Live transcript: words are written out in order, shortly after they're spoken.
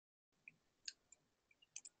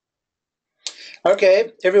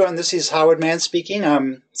Okay, everyone, this is Howard Mann speaking.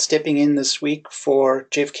 I'm stepping in this week for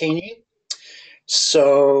Jeff Kanne.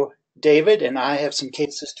 So, David and I have some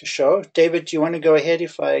cases to show. David, do you want to go ahead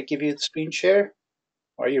if I give you the screen share?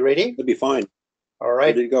 Are you ready? It'll be fine. All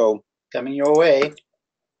right, Ready to go. coming your way.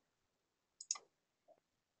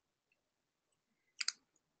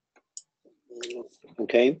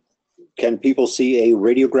 Okay. Can people see a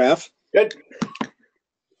radiograph? Good.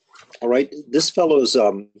 All right. This fellow is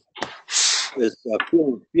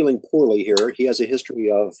feeling poorly here. He has a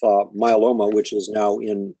history of myeloma, which is now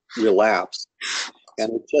in relapse. And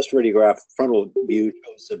the chest radiograph frontal view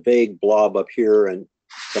shows a vague blob up here and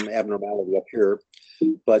some abnormality up here.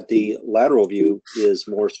 But the lateral view is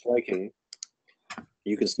more striking.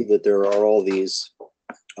 You can see that there are all these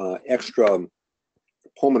extra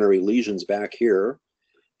pulmonary lesions back here,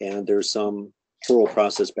 and there's some pleural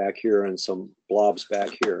process back here and some blobs back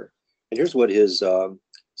here. And here's what his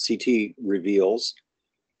CT reveals.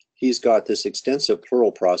 He's got this extensive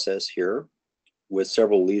pleural process here with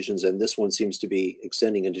several lesions, and this one seems to be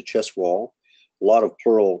extending into chest wall. A lot of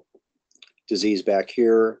pleural disease back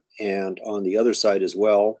here and on the other side as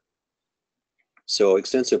well. So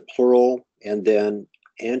extensive pleural, and then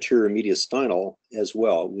anterior mediastinal as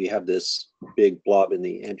well. We have this big blob in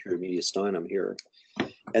the anterior mediastinum here.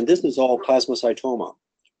 And this is all plasmacytoma.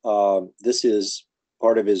 This is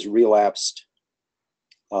part of his relapsed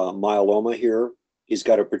myeloma here. He's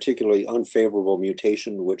got a particularly unfavorable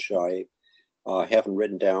mutation, which I haven't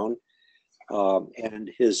written down.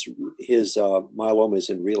 And his myeloma is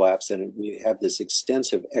in relapse, and we have this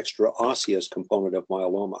extensive extraosseous component of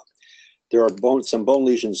myeloma. There are some bone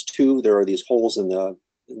lesions too. There are these holes in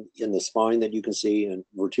the spine that you can see, and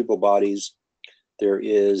vertebral bodies. There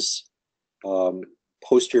is some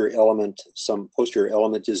posterior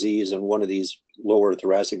element disease in one of these lower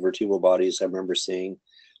thoracic vertebral bodies I remember seeing.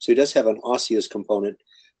 So he does have an osseous component,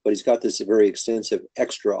 but he's got this very extensive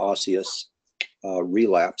extraosseous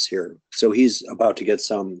relapse here. So he's about to get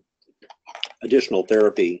some additional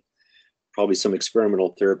therapy, probably some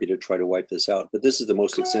experimental therapy to try to wipe this out. But this is the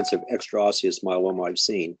most extensive extraosseous myeloma I've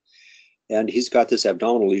seen. And he's got this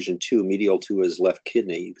abdominal lesion too, medial to his left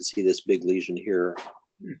kidney. You can see this big lesion here.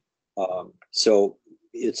 So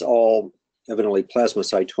it's all evidently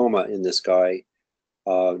plasmacytoma in this guy.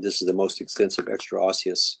 This is the most extensive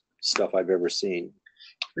extraosseous stuff I've ever seen.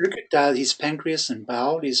 Look at his pancreas and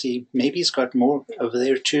bowel. Maybe he's got more over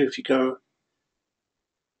there too if you go.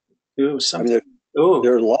 Oh, something. I mean,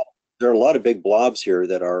 there are a lot of big blobs here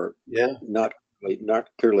that are not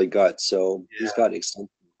clearly gut. So he's got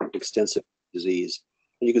extensive disease.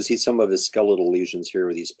 And you can see some of his skeletal lesions here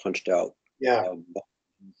with these punched out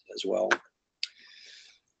as well.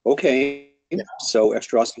 Okay, so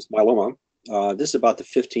extraosseous myeloma. This is about the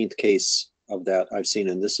 15th case of that I've seen,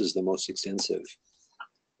 and this is the most extensive.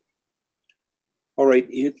 All right,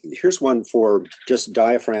 here's one for just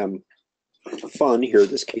diaphragm fun here.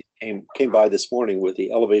 This case came by this morning with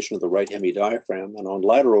the elevation of the right hemidiaphragm, and on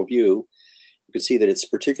lateral view, you can see that it's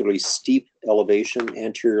particularly steep elevation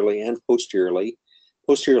anteriorly and posteriorly.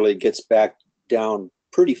 Posteriorly, it gets back down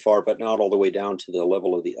pretty far, but not all the way down to the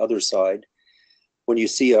level of the other side. When you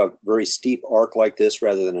see a very steep arc like this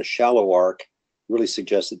rather than a shallow arc, really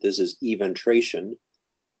suggests that this is eventration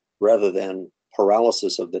rather than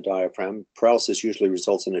paralysis of the diaphragm. Paralysis usually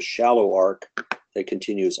results in a shallow arc that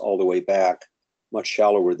continues all the way back, much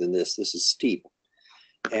shallower than this. This is steep.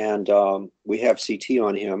 And we have CT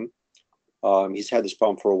on him. He's had this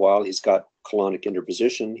problem for a while. He's got colonic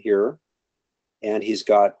interposition here, and he's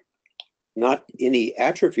got not any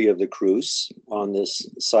atrophy of the crus on this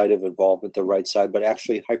side of involvement, the right side, but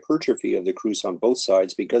actually hypertrophy of the crus on both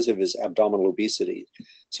sides because of his abdominal obesity.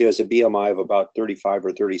 So he has a BMI of about 35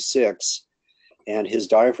 or 36, and his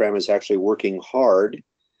diaphragm is actually working hard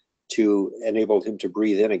to enable him to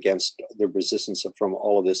breathe in against the resistance from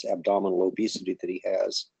all of this abdominal obesity that he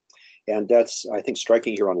has. And that's, I think,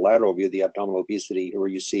 striking here on lateral view, the abdominal obesity, where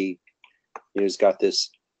you see he's got this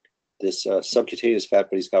subcutaneous fat,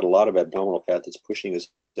 but he's got a lot of abdominal fat that's pushing his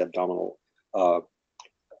abdominal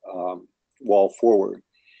wall forward.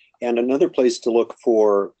 And another place to look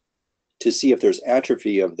for, to see if there's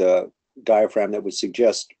atrophy of the diaphragm that would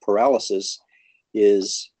suggest paralysis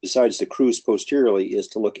is, besides the crus posteriorly, is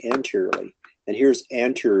to look anteriorly. And here's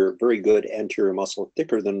anterior, very good anterior muscle,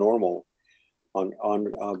 thicker than normal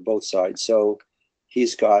on both sides. So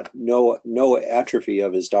he's got no atrophy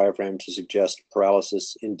of his diaphragm to suggest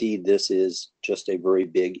paralysis. Indeed, this is just a very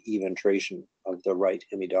big eventration of the right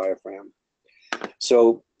hemidiaphragm.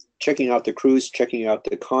 So checking out the crus, checking out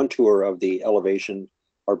the contour of the elevation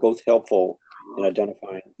are both helpful in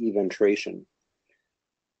identifying eventration.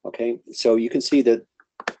 Okay, so you can see that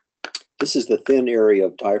this is the thin area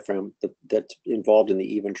of diaphragm that's involved in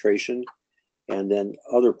the eventration, and then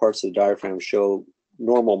other parts of the diaphragm show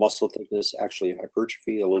normal muscle thickness, actually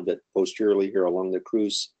hypertrophy a little bit posteriorly here along the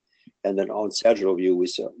cruce, and then on sagittal view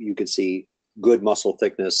you could see good muscle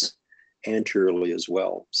thickness anteriorly as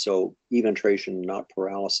well. So eventration, not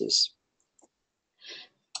paralysis.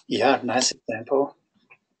 Yeah, nice example.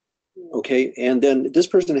 Okay, and then this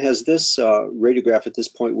person has this radiograph at this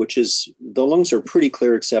point, which is the lungs are pretty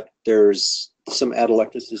clear, except there's some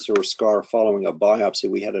atelectasis or scar following a biopsy.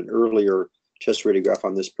 We had an earlier chest radiograph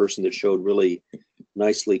on this person that showed really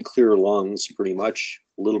nicely clear lungs, pretty much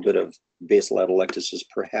a little bit of basal atelectasis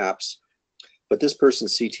perhaps. But this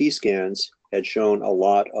person's CT scans had shown a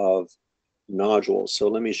lot of nodules. So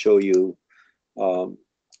let me show you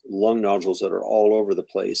lung nodules that are all over the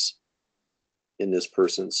place in this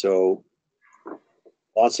person. So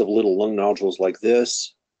lots of little lung nodules like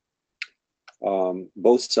this,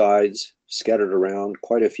 both sides scattered around,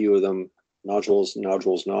 quite a few of them, nodules,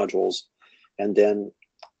 nodules, nodules. And then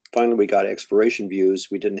finally we got expiration views.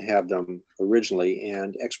 We didn't have them originally,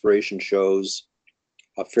 and expiration shows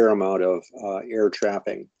a fair amount of air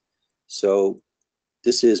trapping. So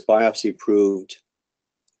this is biopsy proved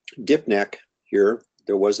dip neck here.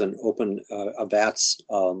 There was an open a VATS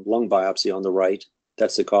lung biopsy on the right.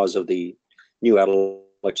 That's the cause of the new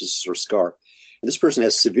atelectasis or scar. And this person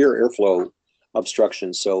has severe airflow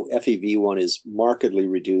obstruction, so FEV1 is markedly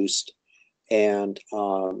reduced, and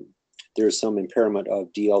there's some impairment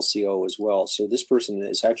of DLCO as well. So this person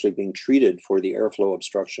is actually being treated for the airflow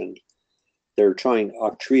obstruction. They're trying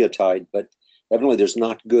octreotide, but evidently there's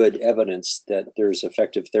not good evidence that there's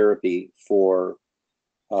effective therapy for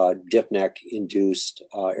dip neck induced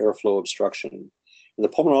airflow obstruction. And the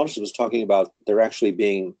pulmonologist was talking about there actually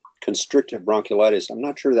being constrictive bronchiolitis. I'm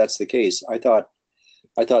not sure that's the case. I thought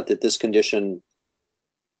that this condition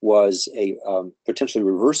was a potentially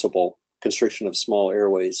reversible constriction of small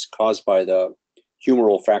airways caused by the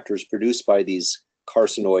humoral factors produced by these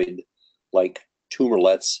carcinoid-like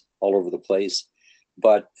tumorlets all over the place.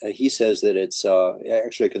 But he says that it's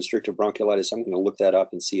actually a constrictive bronchiolitis. I'm going to look that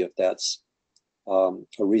up and see if that's a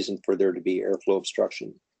reason for there to be airflow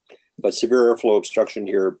obstruction. But severe airflow obstruction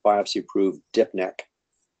here, biopsy proved dip neck.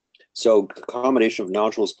 So the combination of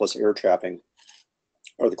nodules plus air trapping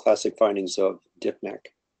are the classic findings of dip neck.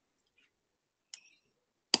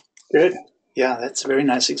 Good. Yeah, that's a very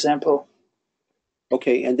nice example.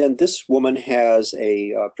 Okay, and then this woman has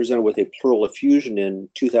presented with a pleural effusion in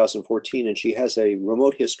 2014, and she has a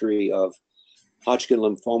remote history of Hodgkin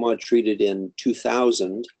lymphoma treated in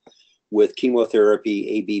 2000 with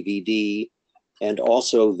chemotherapy, ABVD, and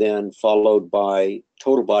also then followed by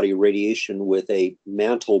total body radiation with a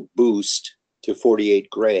mantle boost to 48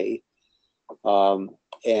 gray.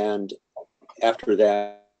 And after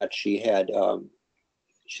that, she had an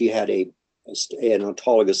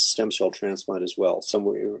autologous stem cell transplant as well,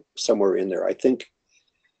 somewhere in there. I think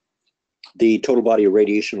the total body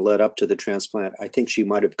irradiation led up to the transplant. I think she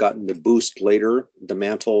might have gotten the boost later, the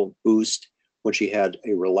mantle boost, when she had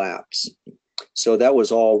a relapse. So that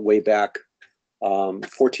was all way back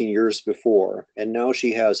 14 years before. And now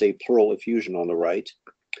she has a pleural effusion on the right.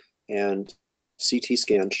 And CT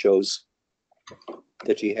scan shows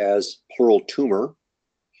that she has pleural tumor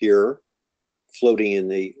here, floating in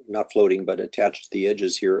the, not floating, but attached to the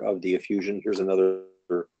edges here of the effusion. Here's another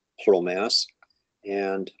pleural mass.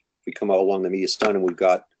 And if we come out along the mediastinum, we've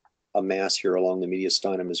got a mass here along the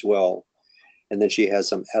mediastinum as well. And then she has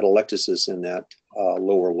some atelectasis in that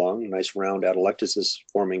lower lung, nice round atelectasis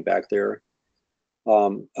forming back there.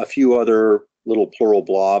 A few other little pleural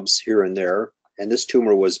blobs here and there. And this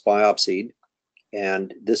tumor was biopsied,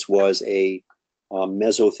 and this was a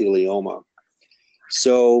mesothelioma.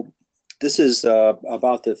 So this is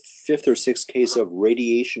about the 5th or 6th case of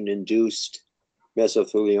radiation-induced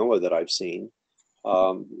mesothelioma that I've seen.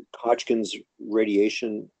 Hodgkin's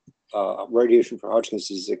radiation for Hodgkin's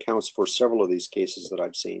disease accounts for several of these cases that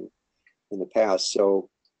I've seen in the past. So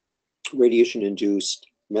radiation-induced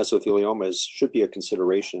mesothelioma should be a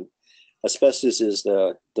consideration. Asbestos is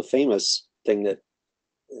the famous thing that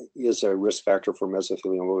is a risk factor for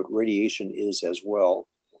mesothelioma, but radiation is as well.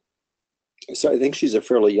 So I think she's a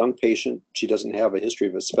fairly young patient. She doesn't have a history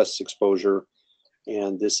of asbestos exposure,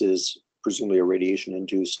 and this is presumably a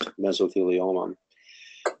radiation-induced mesothelioma.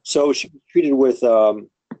 So she was treated with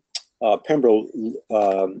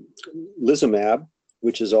pembrolizumab,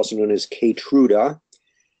 which is also known as Keytruda,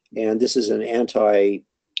 and this is an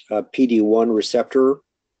anti-PD-1 receptor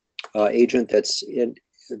agent that's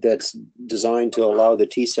designed to allow the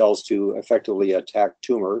T cells to effectively attack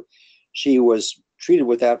tumor. She was treated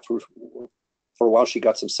with that for a while. She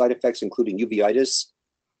got some side effects, including uveitis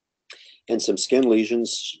and some skin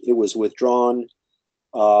lesions. It was withdrawn,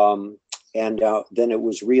 and then it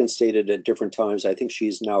was reinstated at different times. I think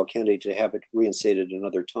she's now a candidate to have it reinstated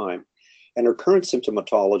another time. And her current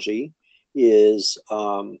symptomatology is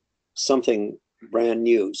something brand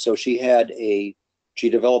new. So she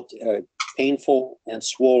developed a painful and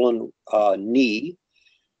swollen knee.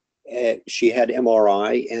 She had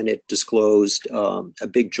MRI, and it disclosed a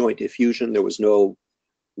big joint effusion. There was no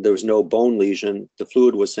bone lesion. The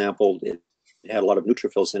fluid was sampled. It had a lot of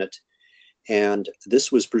neutrophils in it. And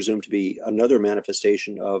this was presumed to be another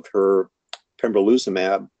manifestation of her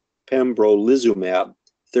pembrolizumab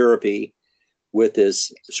therapy with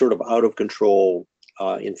this sort of out of control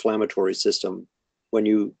inflammatory system. When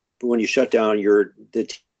you shut down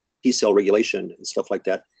the T cell regulation and stuff like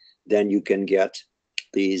that, then you can get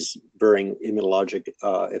these varying immunologic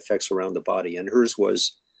effects around the body. And hers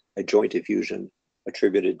was a joint effusion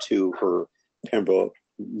attributed to her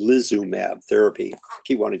pembrolizumab therapy. I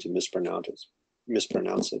keep wanting to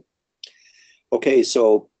mispronounce it. Okay,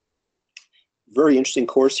 so very interesting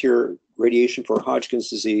course here. Radiation for Hodgkin's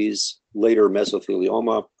disease, later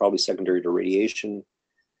mesothelioma, probably secondary to radiation,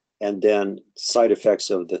 and then side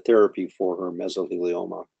effects of the therapy for her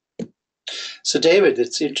mesothelioma. So David,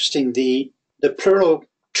 it's interesting, the pleural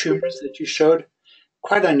tumors that you showed,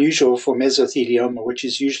 quite unusual for mesothelioma, which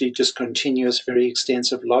is usually just continuous, very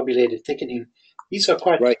extensive lobulated thickening. These are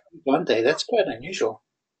quite right, aren't they? That's quite unusual.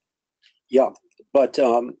 Yeah, but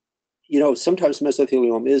sometimes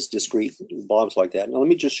mesothelioma is discrete blobs like that. Now let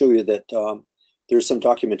me just show you that there's some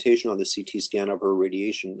documentation on the CT scan of her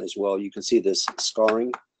radiation as well. You can see this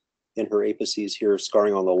scarring in her apices here,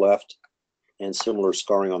 scarring on the left, and similar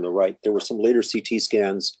scarring on the right. There were some later CT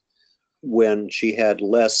scans when she had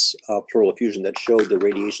less pleural effusion that showed the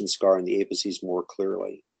radiation scar in the apices more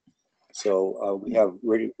clearly. So we have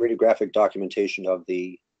radiographic documentation of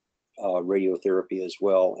the radiotherapy as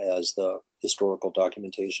well as the historical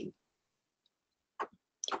documentation.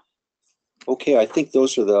 Okay, I think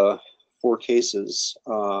those are the 4 cases.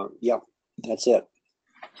 Yeah, that's it.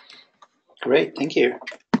 Great, thank you.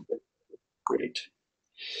 Great.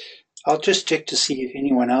 I'll just check to see if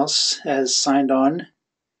anyone else has signed on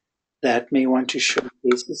that may want to show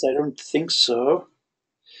cases. I don't think so.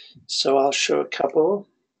 So I'll show a couple.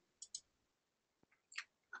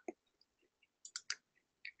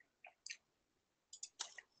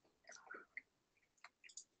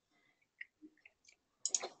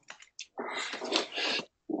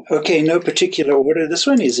 Okay, no particular order. This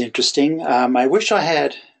one is interesting. I wish I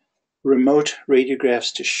had remote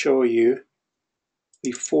radiographs to show you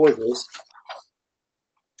before this.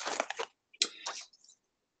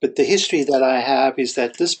 But the history that I have is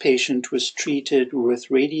that this patient was treated with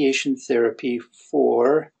radiation therapy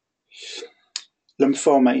for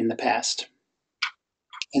lymphoma in the past.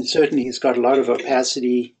 And certainly he's got a lot of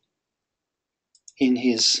opacity in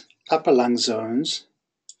his upper lung zones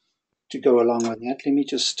to go along with that. Let me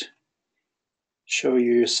just show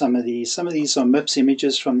you some of these. Some of these are MIPS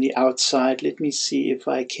images from the outside. Let me see if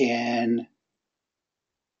I can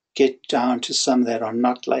get down to some that are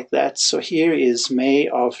not like that. So here is May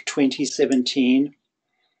of 2017.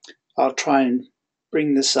 I'll try and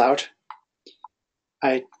bring this out.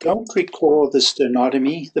 I don't recall the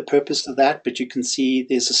sternotomy, the purpose of that, but you can see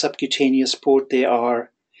there's a subcutaneous port. There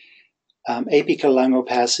are apical lung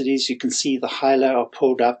opacities. You can see the hilar are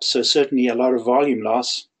pulled up, so certainly a lot of volume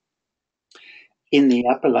loss in the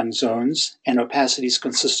upper lung zones, and opacities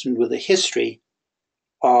consistent with a history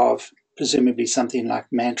of presumably something like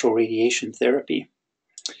mantral radiation therapy.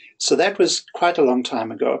 So that was quite a long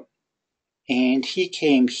time ago. And he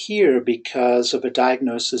came here because of a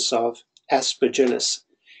diagnosis of aspergillus.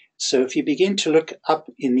 So if you begin to look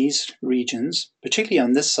up in these regions, particularly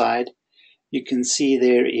on this side, you can see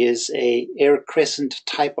there is a air crescent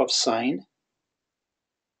type of sign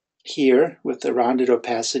here with the rounded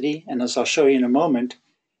opacity. And as I'll show you in a moment,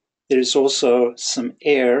 there is also some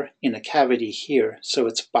air in a cavity here. So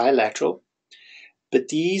it's bilateral. But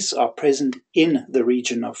these are present in the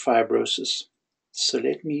region of fibrosis. So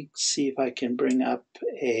let me see if I can bring up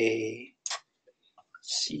a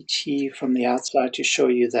CT from the outside to show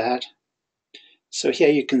you that. So here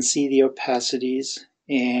you can see the opacities,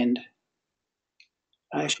 and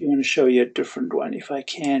I actually want to show you a different one if I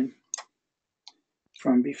can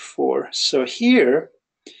from before. So here,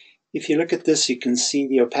 if you look at this, you can see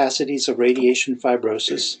the opacities of radiation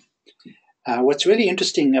fibrosis. What's really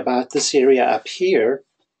interesting about this area up here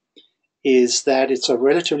is that it's a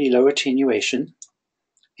relatively low attenuation,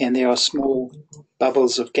 and there are small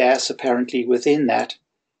bubbles of gas apparently within that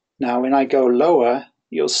Now, when I go lower,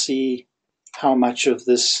 you'll see how much of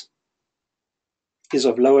this is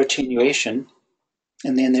of low attenuation,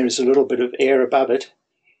 and then there is a little bit of air above it.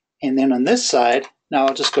 And then on this side, now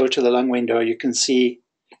I'll just go to the lung window, you can see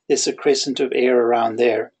there's a crescent of air around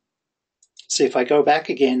there. So if I go back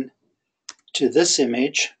again to this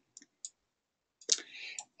image,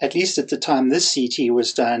 at least at the time this CT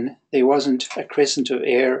was done, there wasn't a crescent of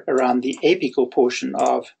air around the apical portion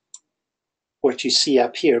of what you see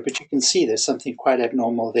up here, but you can see there's something quite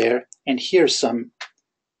abnormal there, and here's some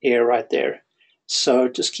air right there. So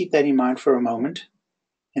just keep that in mind for a moment,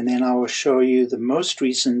 and then I will show you the most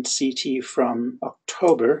recent CT from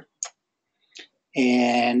October,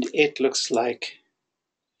 and it looks like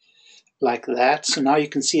that. So now you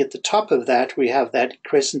can see at the top of that we have that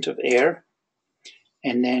crescent of air,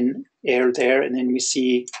 and then air there, and then we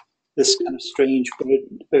see this kind of strange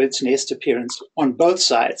bird's nest appearance on both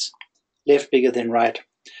sides, left bigger than right.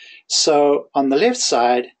 So on the left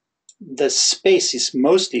side, the space is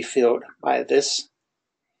mostly filled by this,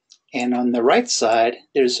 and on the right side,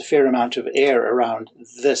 there's a fair amount of air around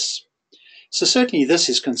this. So certainly this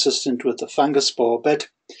is consistent with the fungus spore, but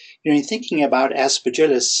in thinking about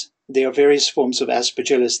Aspergillus, there are various forms of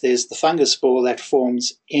Aspergillus. There's the fungus spore that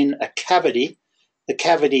forms in a cavity, the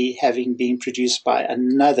cavity having been produced by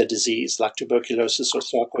another disease like tuberculosis or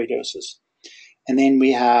sarcoidosis. And then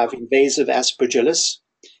we have invasive Aspergillus,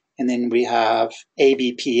 and then we have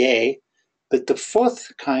ABPA. But the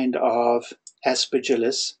fourth kind of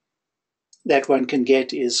Aspergillus that one can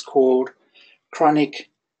get is called chronic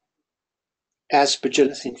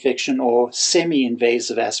Aspergillus infection or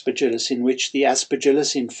semi-invasive Aspergillus, in which the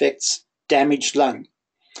Aspergillus infects damaged lung.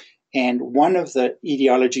 And one of the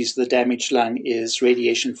etiologies of the damaged lung is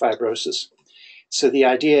radiation fibrosis. So the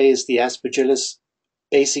idea is the Aspergillus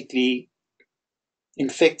basically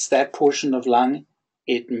infects that portion of lung.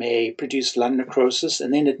 It may produce lung necrosis,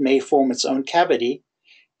 and then it may form its own cavity,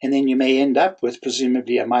 and then you may end up with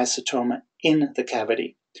presumably a mycetoma in the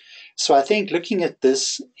cavity. So I think looking at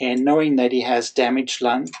this and knowing that he has damaged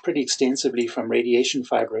lung pretty extensively from radiation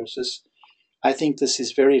fibrosis, I think this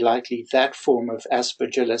is very likely that form of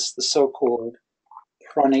Aspergillus, the so-called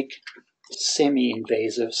chronic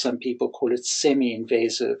semi-invasive, some people call it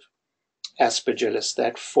semi-invasive Aspergillus,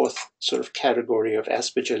 that fourth sort of category of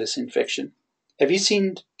Aspergillus infection. Have you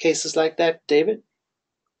seen cases like that, David?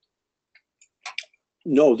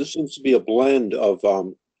 No, this seems to be a blend of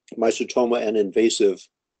mycetoma and invasive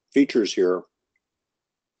features here.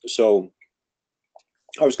 So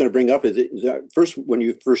I was going to bring up that first, when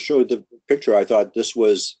you first showed the picture, I thought this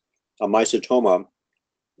was a mycetoma,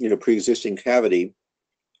 pre-existing cavity.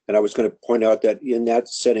 And I was going to point out that in that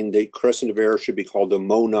setting, the crescent of air should be called the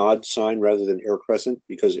monad sign rather than air crescent,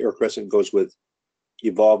 because air crescent goes with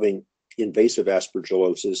evolving invasive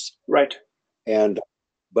aspergillosis. Right.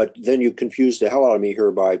 But then you confused the hell out of me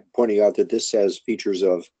here by pointing out that this has features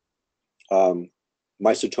of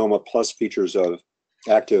mycetoma plus features of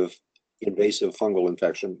active invasive fungal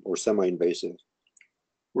infection or semi-invasive.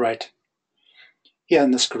 Right. Yeah,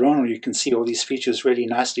 in this coronal, you can see all these features really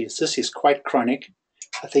nicely. This is quite chronic.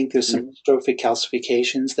 I think there's some dystrophic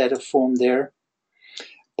calcifications that have formed there.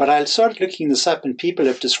 But I started looking this up, and people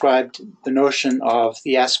have described the notion of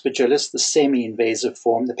the Aspergillus, the semi-invasive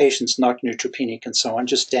form, the patient's not neutropenic and so on,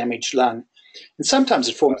 just damaged lung. And sometimes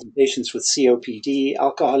it forms in patients with COPD,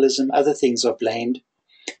 alcoholism, other things are blamed.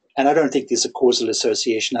 And I don't think there's a causal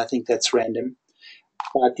association. I think that's random.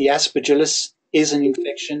 But the Aspergillus is an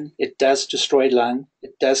infection. It does destroy lung.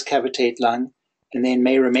 It does cavitate lung, and then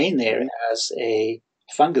may remain there as a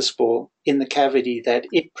fungus spore in the cavity that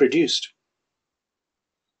it produced.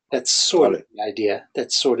 That's sort of the idea.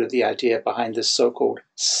 That's sort of the idea behind this so-called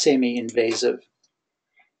semi-invasive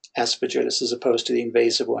Aspergillus, as opposed to the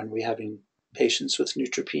invasive one we have in patients with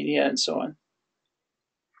neutropenia and so on.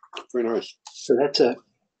 Very nice. So that's a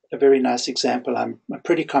very nice example. I'm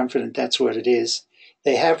pretty confident that's what it is.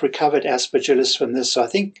 They have recovered Aspergillus from this. So I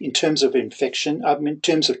think in terms of infection, in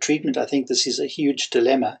terms of treatment, I think this is a huge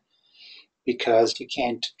dilemma because you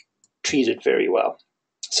can't treat it very well.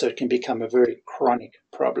 So it can become a very chronic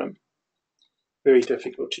problem, very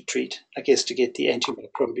difficult to treat, I guess, to get the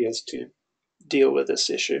antimicrobials to deal with this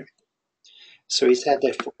issue. So he's had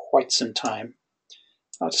that for quite some time.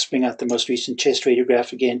 I'll just bring out the most recent chest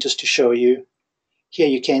radiograph again just to show you. Here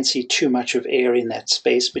you can't see too much of air in that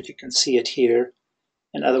space, but you can see it here.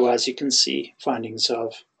 And otherwise you can see findings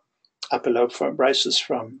of upper lobe fibrosis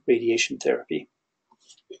from radiation therapy.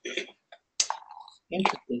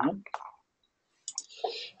 Interesting, huh?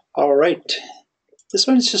 All right. This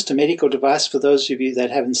one is just a medical device for those of you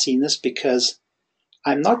that haven't seen this, because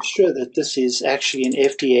I'm not sure that this is actually an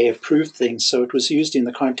FDA-approved thing, so it was used in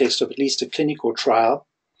the context of at least a clinical trial.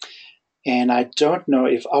 And I don't know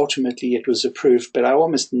if ultimately it was approved, but I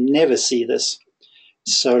almost never see this.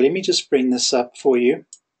 So let me just bring this up for you.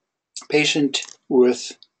 Patient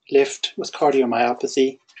with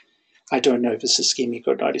cardiomyopathy. I don't know if it's ischemic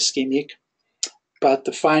or not ischemic, but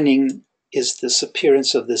the finding is this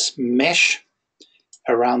appearance of this mesh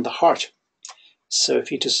around the heart. So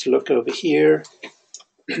if you just look over here,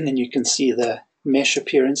 and you can see the mesh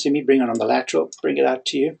appearance. Let me bring it on the lateral, bring it out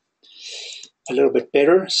to you a little bit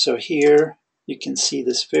better. So here you can see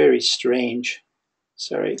this very strange,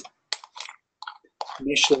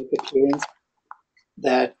 mesh-like appearance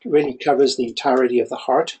that really covers the entirety of the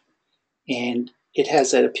heart. And it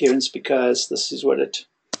has that appearance because this is what it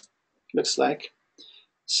looks like.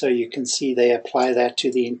 So you can see they apply that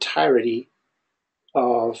to the entirety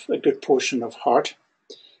of a good portion of heart.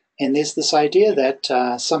 And there's this idea that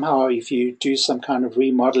somehow if you do some kind of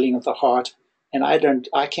remodeling of the heart, and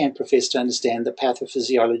I can't profess to understand the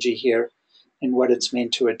pathophysiology here and what it's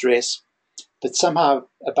meant to address, but somehow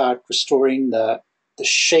about restoring the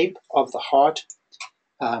shape of the heart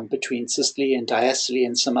between systole and diastole,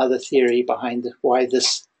 and some other theory behind why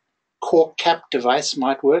this cork cap device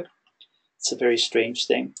might work. It's a very strange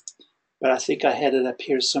thing, but I think I had it up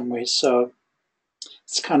here somewhere. So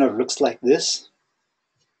it kind of looks like this,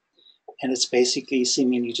 and it's basically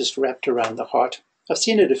seemingly just wrapped around the heart. I've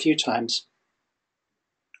seen it a few times.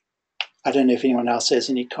 I don't know if anyone else has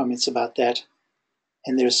any comments about that.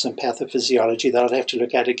 And there's some pathophysiology that I'll have to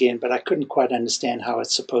look at again, but I couldn't quite understand how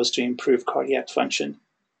it's supposed to improve cardiac function.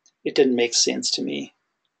 It didn't make sense to me.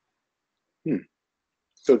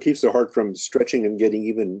 So it keeps the heart from stretching and getting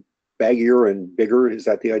even baggier and bigger. Is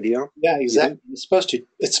that the idea? Yeah, exactly. It's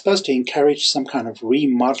supposed to encourage some kind of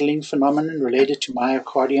remodeling phenomenon related to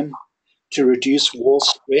myocardium to reduce wall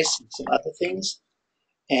stress and some other things.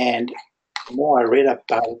 And the more I read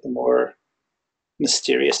about it, the more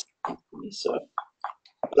mysterious. So,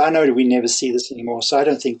 but I know that we never see this anymore, so I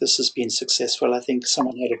don't think this has been successful. I think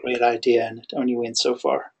someone had a great idea and it only went so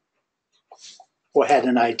far. Or had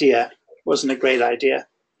an idea, it wasn't a great idea,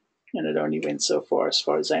 and it only went so far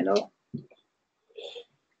as I know.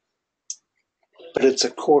 But it's a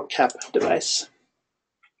core cap device.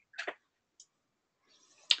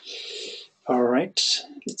 All right,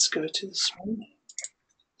 let's go to this one.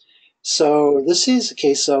 So this is a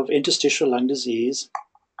case of interstitial lung disease.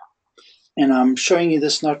 And I'm showing you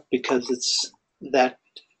this not because it's that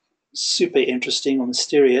super interesting or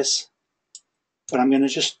mysterious, but I'm going to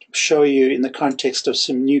just show you in the context of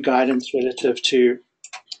some new guidance relative to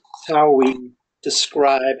how we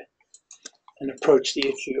describe and approach the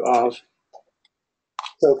issue of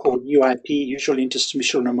so-called UIP, usual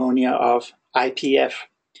interstitial pneumonia of IPF.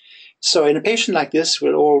 So in a patient like this,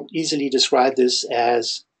 we'll all easily describe this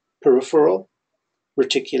as peripheral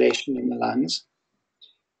reticulation in the lungs.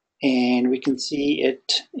 And we can see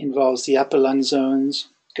it involves the upper lung zones,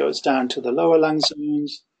 goes down to the lower lung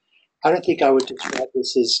zones. I don't think I would describe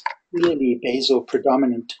this as really basal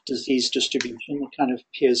predominant disease distribution. It kind of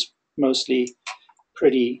appears mostly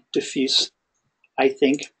pretty diffuse, I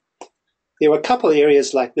think. There were a couple of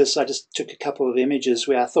areas like this. I just took a couple of images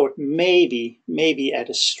where I thought maybe at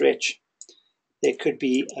a stretch, there could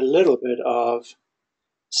be a little bit of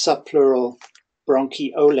subpleural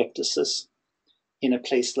bronchiolectasis in a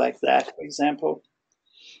place like that, for example.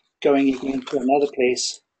 Going again to another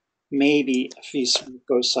place, maybe a few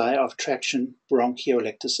foci of traction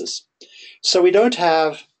bronchiolectasis. So we don't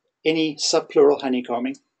have any subpleural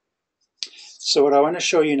honeycombing. So what I want to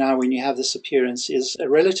show you now when you have this appearance is a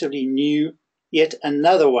relatively new, yet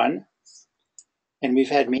another one, and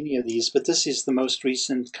we've had many of these, but this is the most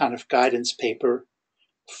recent kind of guidance paper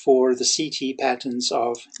for the CT patterns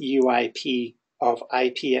of UIP of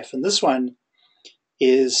IPF. And this one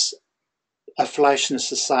is a Fleischner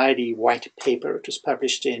Society white paper. It was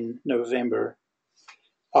published in November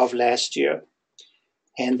of last year.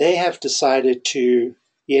 And they have decided to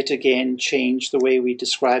yet again change the way we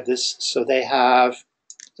describe this. So they have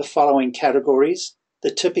the following categories: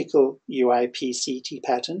 the typical UIP CT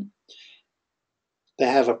pattern. They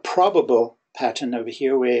have a probable pattern over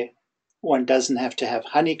here where one doesn't have to have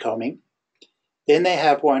honeycombing. Then they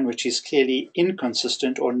have one which is clearly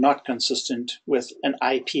inconsistent or not consistent with an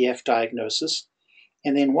IPF diagnosis.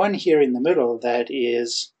 And then one here in the middle that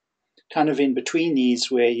is kind of in between these,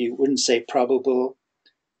 where you wouldn't say probable,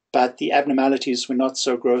 but the abnormalities were not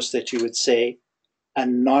so gross that you would say a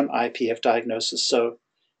non-IPF diagnosis, so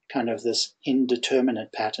kind of this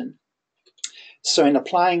indeterminate pattern. So in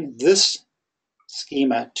applying this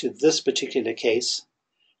schema to this particular case,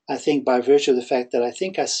 I think by virtue of the fact that I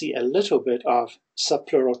think I see a little bit of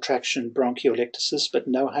subpleural traction bronchiolectasis, but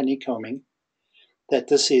no honeycombing, that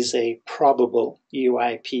this is a probable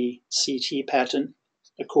UIP CT pattern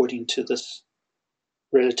according to this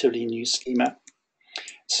relatively new schema.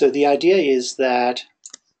 So the idea is that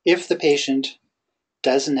if the patient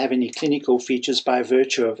doesn't have any clinical features by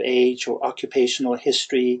virtue of age or occupational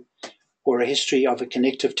history or a history of a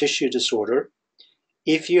connective tissue disorder,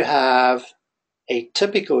 if you have a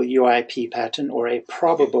typical UIP pattern or a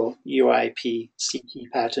probable UIP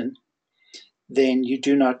CT pattern, then you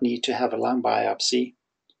do not need to have a lung biopsy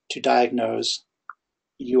to diagnose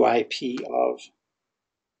UIP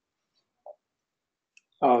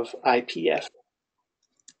of IPF.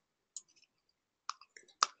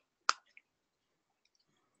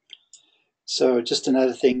 So just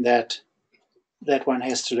another thing that one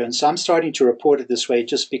has to learn. So I'm starting to report it this way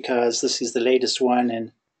just because this is the latest one,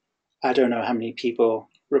 and I don't know how many people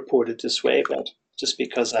report it this way, but just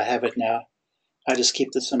because I have it now, I just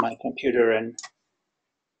keep this on my computer and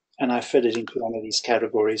I fit it into one of these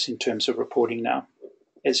categories in terms of reporting now,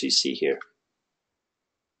 as you see here.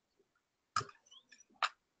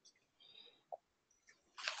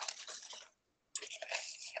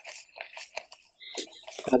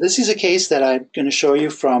 This is a case that I'm going to show you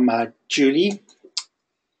from Julie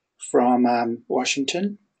from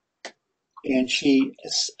Washington, and she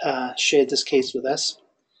shared this case with us.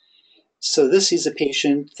 So this is a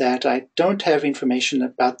patient that I don't have information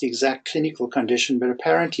about the exact clinical condition, but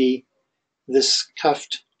apparently this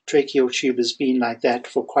cuffed tracheal tube has been like that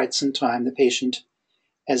for quite some time. The patient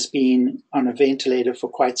has been on a ventilator for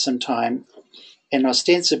quite some time, and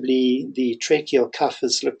ostensibly the tracheal cuff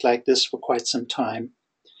has looked like this for quite some time.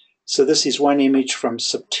 So this is one image from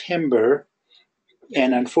September,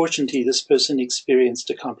 and unfortunately this person experienced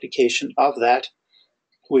a complication of that,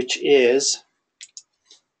 which is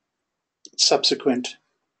subsequent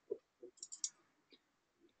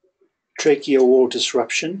tracheal wall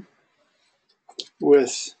disruption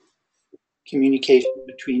with communication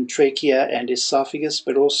between trachea and esophagus,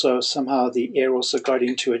 but also somehow the air also got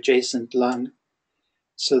into adjacent lung.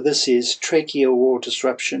 So this is tracheal wall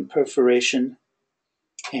disruption, perforation,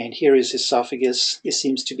 and here is esophagus. There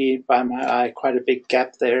seems to be, by my eye, quite a big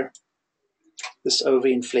gap there, this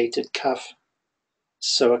overinflated cuff.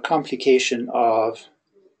 So a complication of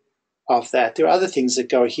that. There are other things that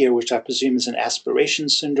go here, which I presume is an aspiration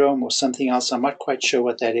syndrome or something else. I'm not quite sure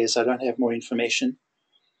what that is. I don't have more information.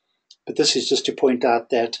 But this is just to point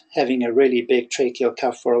out that having a really big tracheal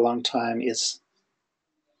cuff for a long time is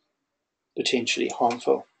potentially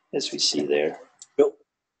harmful, as we see there.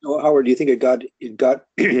 No, Howard, do you think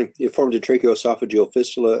it formed a tracheoesophageal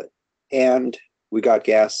fistula, and we got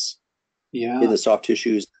gas in the soft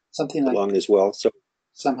tissues, something like lung as well? So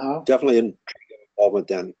somehow definitely in tracheal involvement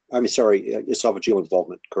then. I mean, sorry, esophageal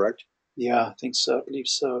involvement, correct? Yeah, I think so. I believe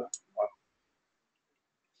so.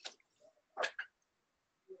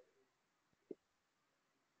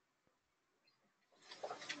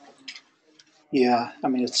 Yeah, I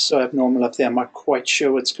mean, it's so abnormal up there. I'm not quite sure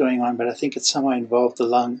what's going on, but I think it somehow involved the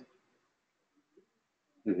lung.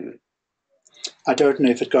 Mm-hmm. I don't know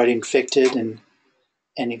if it got infected and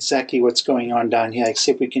exactly what's going on down here,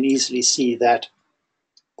 except we can easily see that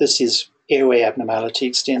this is airway abnormality,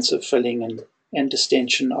 extensive filling and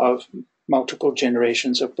distension of multiple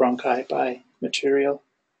generations of bronchi by material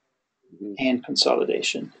and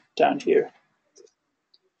consolidation down here.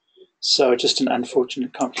 So just an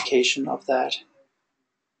unfortunate complication of that.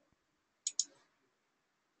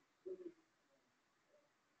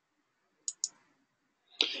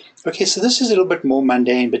 Okay, so this is a little bit more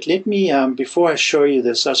mundane, but let me, before I show you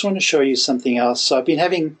this, I just want to show you something else. So I've been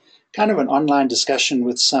having kind of an online discussion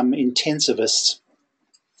with some intensivists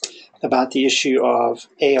about the issue of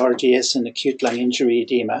ARDS and acute lung injury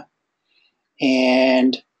edema.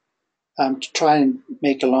 And to try and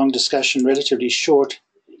make a long discussion relatively short,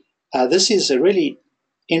 this is a really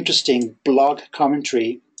interesting blog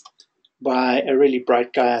commentary by a really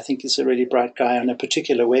bright guy. I think he's a really bright guy on a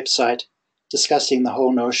particular website discussing the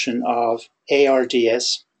whole notion of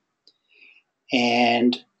ARDS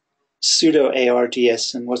and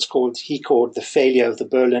pseudo-ARDS and what's he called the failure of the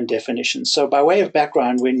Berlin definition. So by way of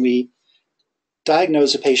background, when we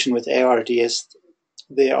diagnose a patient with ARDS,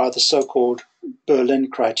 there are the so-called Berlin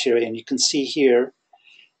criteria. And you can see here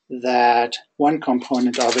that one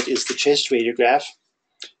component of it is the chest radiograph,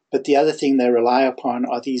 but the other thing they rely upon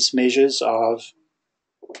are these measures of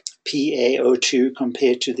PaO2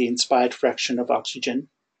 compared to the inspired fraction of oxygen.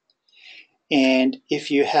 And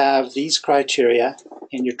if you have these criteria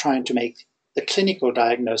and you're trying to make the clinical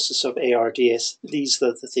diagnosis of ARDS, these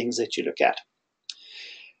are the things that you look at.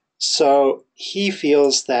 So he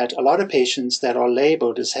feels that a lot of patients that are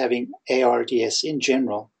labeled as having ARDS in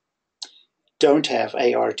general don't have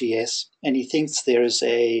ARDS, and he thinks there is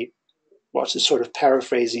to sort of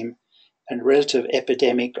paraphrase him, a relative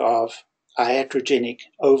epidemic of iatrogenic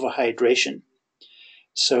overhydration.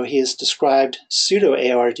 So he has described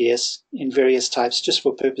pseudo-ARDS in various types just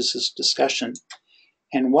for purposes of discussion.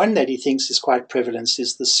 And one that he thinks is quite prevalent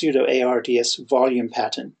is the pseudo-ARDS volume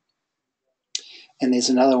pattern. And there's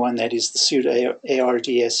another one that is the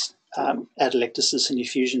pseudo-ARDS atelectasis and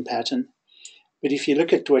effusion pattern. But if you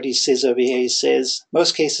look at what he says over here, he says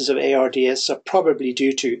most cases of ARDS are probably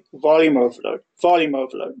due to volume overload, volume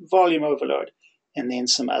overload, volume overload, and then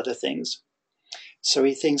some other things. So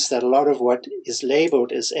he thinks that a lot of what is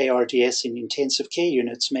labeled as ARDS in intensive care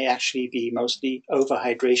units may actually be mostly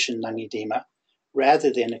overhydration lung edema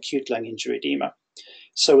rather than acute lung injury edema.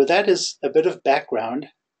 So with that as a bit of background,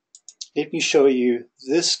 let me show you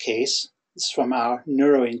this case. It's from our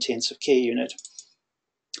neurointensive care unit.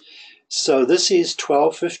 So this is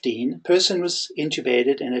 12:15. Person was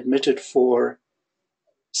intubated and admitted for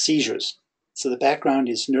seizures. So the background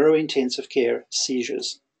is neurointensive care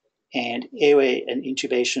seizures and airway and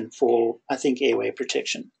intubation for, I think, airway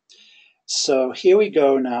protection. So here we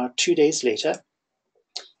go now 2 days later,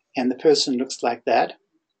 and the person looks like that.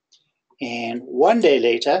 And 1 day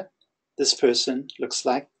later, this person looks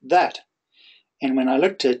like that. And when I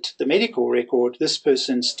looked at the medical record, this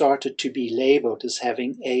person started to be labeled as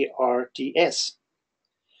having ARDS.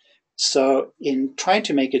 So in trying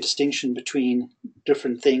to make a distinction between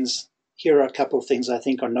different things, here are a couple of things I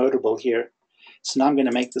think are notable here. So now I'm going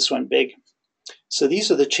to make this one big. So these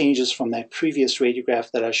are the changes from that previous radiograph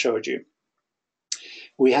that I showed you.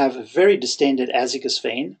 We have a very distended azygous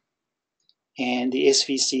vein, and the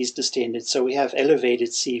SVC is distended. So we have elevated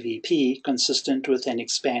CVP consistent with an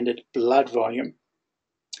expanded blood volume.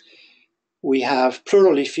 We have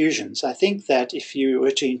pleural effusions. I think that if you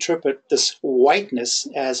were to interpret this whiteness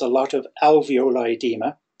as a lot of alveolar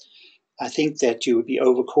edema, I think that you would be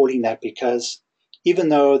overcalling that, because even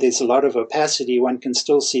though there's a lot of opacity, one can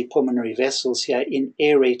still see pulmonary vessels here in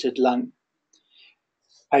aerated lung.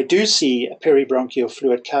 I do see a peribronchial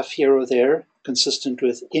fluid cuff here or there, consistent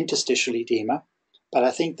with interstitial edema, but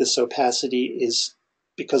I think this opacity is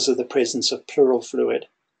because of the presence of pleural fluid.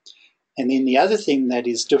 And then the other thing that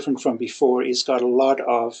is different from before is got a lot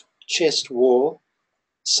of chest wall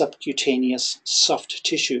subcutaneous soft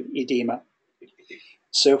tissue edema.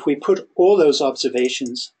 So if we put all those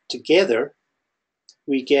observations together,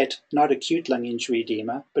 we get not acute lung injury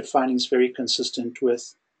edema, but findings very consistent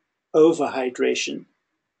with overhydration,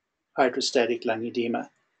 hydrostatic lung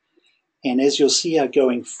edema. And as you'll see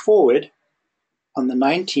going forward, on the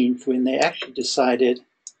 19th, when they actually decided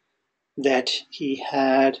that he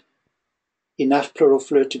had enough pleural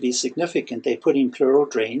fluid to be significant, they put in pleural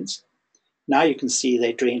drains. Now you can see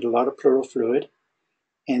they drained a lot of pleural fluid.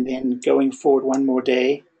 And then going forward one more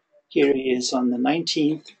day, here he is on the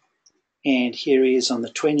 19th, and here he is on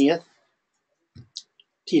the 20th.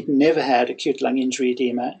 He'd never had acute lung injury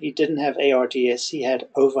edema. He didn't have ARDS. He had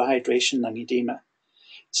overhydration lung edema.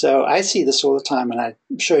 So I see this all the time, and I'm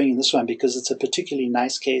showing you this one because it's a particularly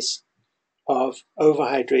nice case of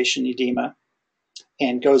overhydration edema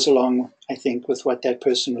and goes along, I think, with what that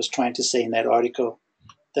person was trying to say in that article,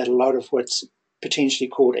 that a lot of what's potentially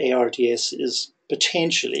called ARDS is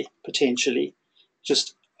potentially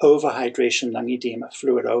just overhydration lung edema,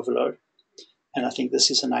 fluid overload. And I think this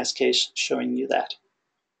is a nice case showing you that.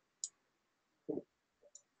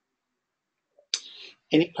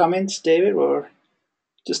 Any comments, David, or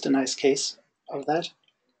just a nice case of that?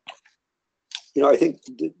 You know, I think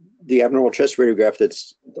the abnormal chest radiograph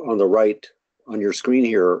that's on the right on your screen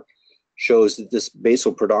here shows that this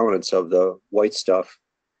basal predominance of the white stuff,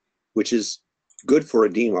 which is good for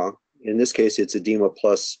edema. In this case, it's edema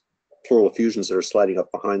plus pleural effusions that are sliding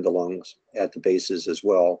up behind the lungs at the bases as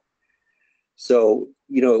well. So,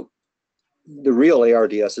 you know, the real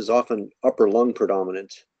ARDS is often upper lung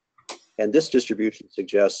predominant, and this distribution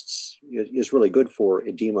suggests is really good for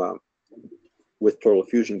edema with pleural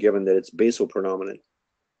effusion, given that it's basal predominant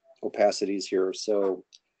opacities here. So,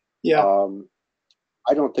 yeah,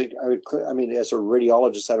 I don't think I would. I mean, as a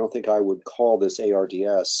radiologist, I don't think I would call this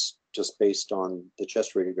ARDS just based on the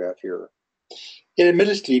chest radiograph here. It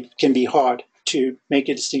admittedly can be hard to make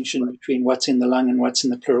a distinction between what's in the lung and what's in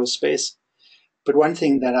the pleural space. But one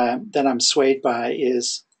thing that I'm swayed by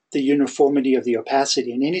is the uniformity of the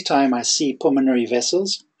opacity. And anytime I see pulmonary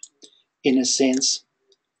vessels, in a sense,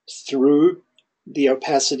 through the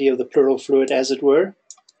opacity of the pleural fluid, as it were,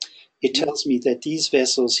 it tells me that these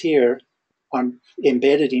vessels here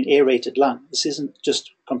embedded in aerated lung. This isn't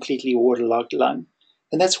just completely waterlogged lung.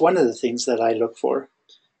 And that's one of the things that I look for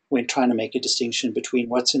when trying to make a distinction between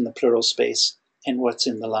what's in the pleural space and what's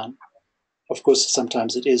in the lung. Of course,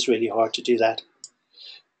 sometimes it is really hard to do that.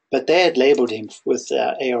 But they had labeled him with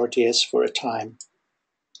ARDS for a time,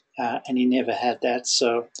 and he never had that.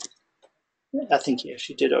 So I think he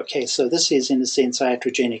actually did okay. So this is, in a sense,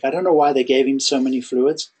 iatrogenic. I don't know why they gave him so many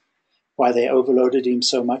fluids, why they overloaded him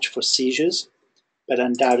so much for seizures, but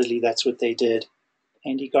undoubtedly that's what they did.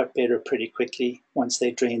 And he got better pretty quickly once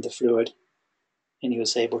they drained the fluid and he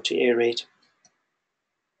was able to aerate.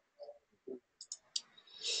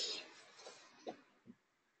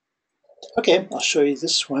 Okay, I'll show you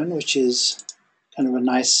this one, which is kind of a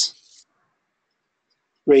nice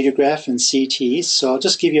radiograph and CT. So I'll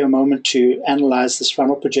just give you a moment to analyze this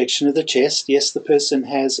frontal projection of the chest. Yes, the person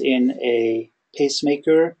has in a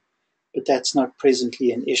pacemaker, but that's not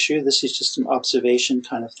presently an issue. This is just an observation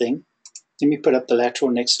kind of thing. Let me put up the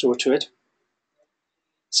lateral next door to it.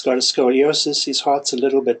 He's got a scoliosis. His heart's a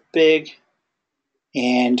little bit big.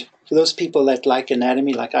 And for those people that like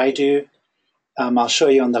anatomy like I do, I'll show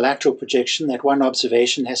you on the lateral projection that one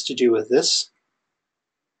observation has to do with this.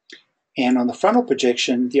 And on the frontal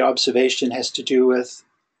projection, the observation has to do with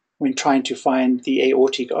when trying to find the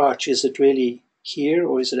aortic arch. Is it really here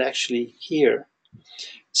or is it actually here?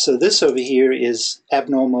 So this over here is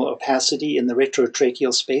abnormal opacity in the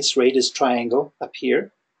retrotracheal space, Rader's triangle up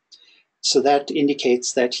here. So that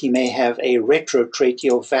indicates that he may have a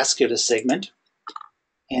retrotracheal vascular segment.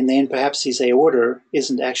 And then perhaps his aorta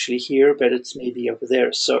isn't actually here, but it's maybe over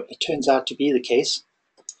there. So it turns out to be the case.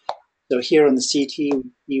 So here on the CT,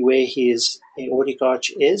 we see where his aortic arch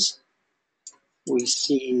is. We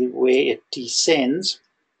see where it descends,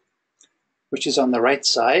 which is on the right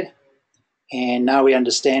side. And now we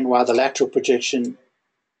understand why the lateral projection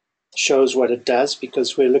shows what it does,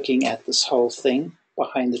 because we're looking at this whole thing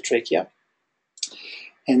behind the trachea.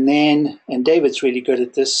 And David's really good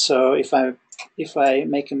at this, so if I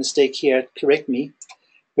make a mistake here, correct me.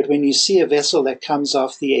 But when you see a vessel that comes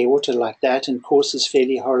off the aorta like that and courses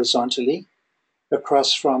fairly horizontally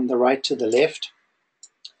across from the right to the left,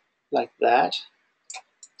 like that,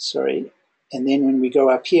 sorry. And then when we go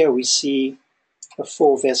up here, we see a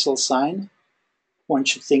 4-vessel sign. One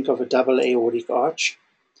should think of a double aortic arch.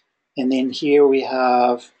 And then here we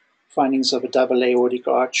have findings of a double aortic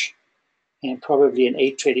arch and probably an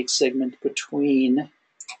atretic segment between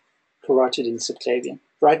carotid and subclavian.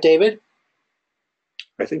 Right, David?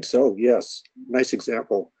 I think so, yes. Nice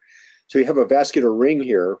example. So you have a vascular ring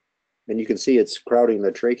here, and you can see it's crowding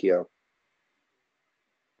the trachea.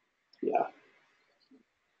 Yeah.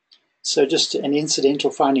 So just an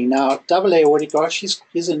incidental finding now. Double aortic arch,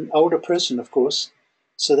 he's an older person, of course.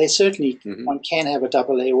 So they certainly, one can have a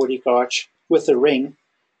double aortic arch with a ring,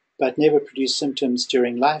 but never produce symptoms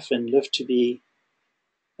during life and live to be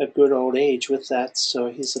a good old age with that.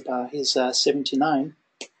 So he's 79.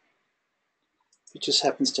 He just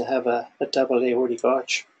happens to have a double aortic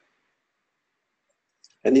arch.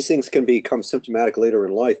 And these things can become symptomatic later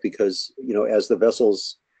in life because, you know, as the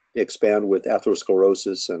vessels expand with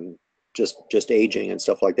atherosclerosis and just aging and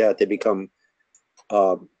stuff like that, they become,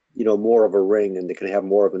 you know, more of a ring, and they can have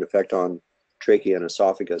more of an effect on trachea and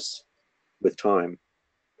esophagus with time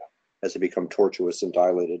as they become tortuous and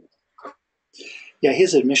dilated. Yeah,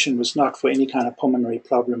 his admission was not for any kind of pulmonary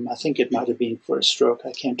problem. I think it might have been for a stroke.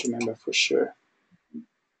 I can't remember for sure.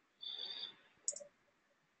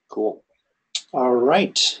 Cool. All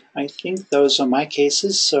right. I think those are my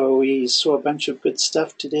cases. So we saw a bunch of good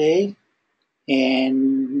stuff today,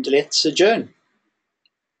 and let's adjourn.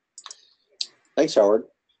 Thanks, Howard.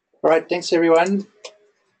 All right. Thanks, everyone.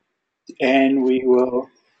 And we will.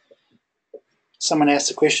 Someone asked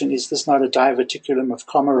the question, is this not a diverticulum of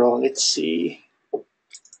Comerol? Let's see.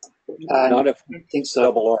 Not if I don't think so.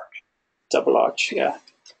 Double arch. Double arch, yeah.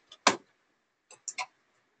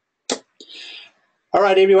 All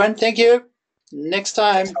right, everyone. Thank you. Next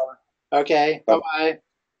time. Okay. Bye-bye.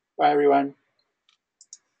 Bye, everyone.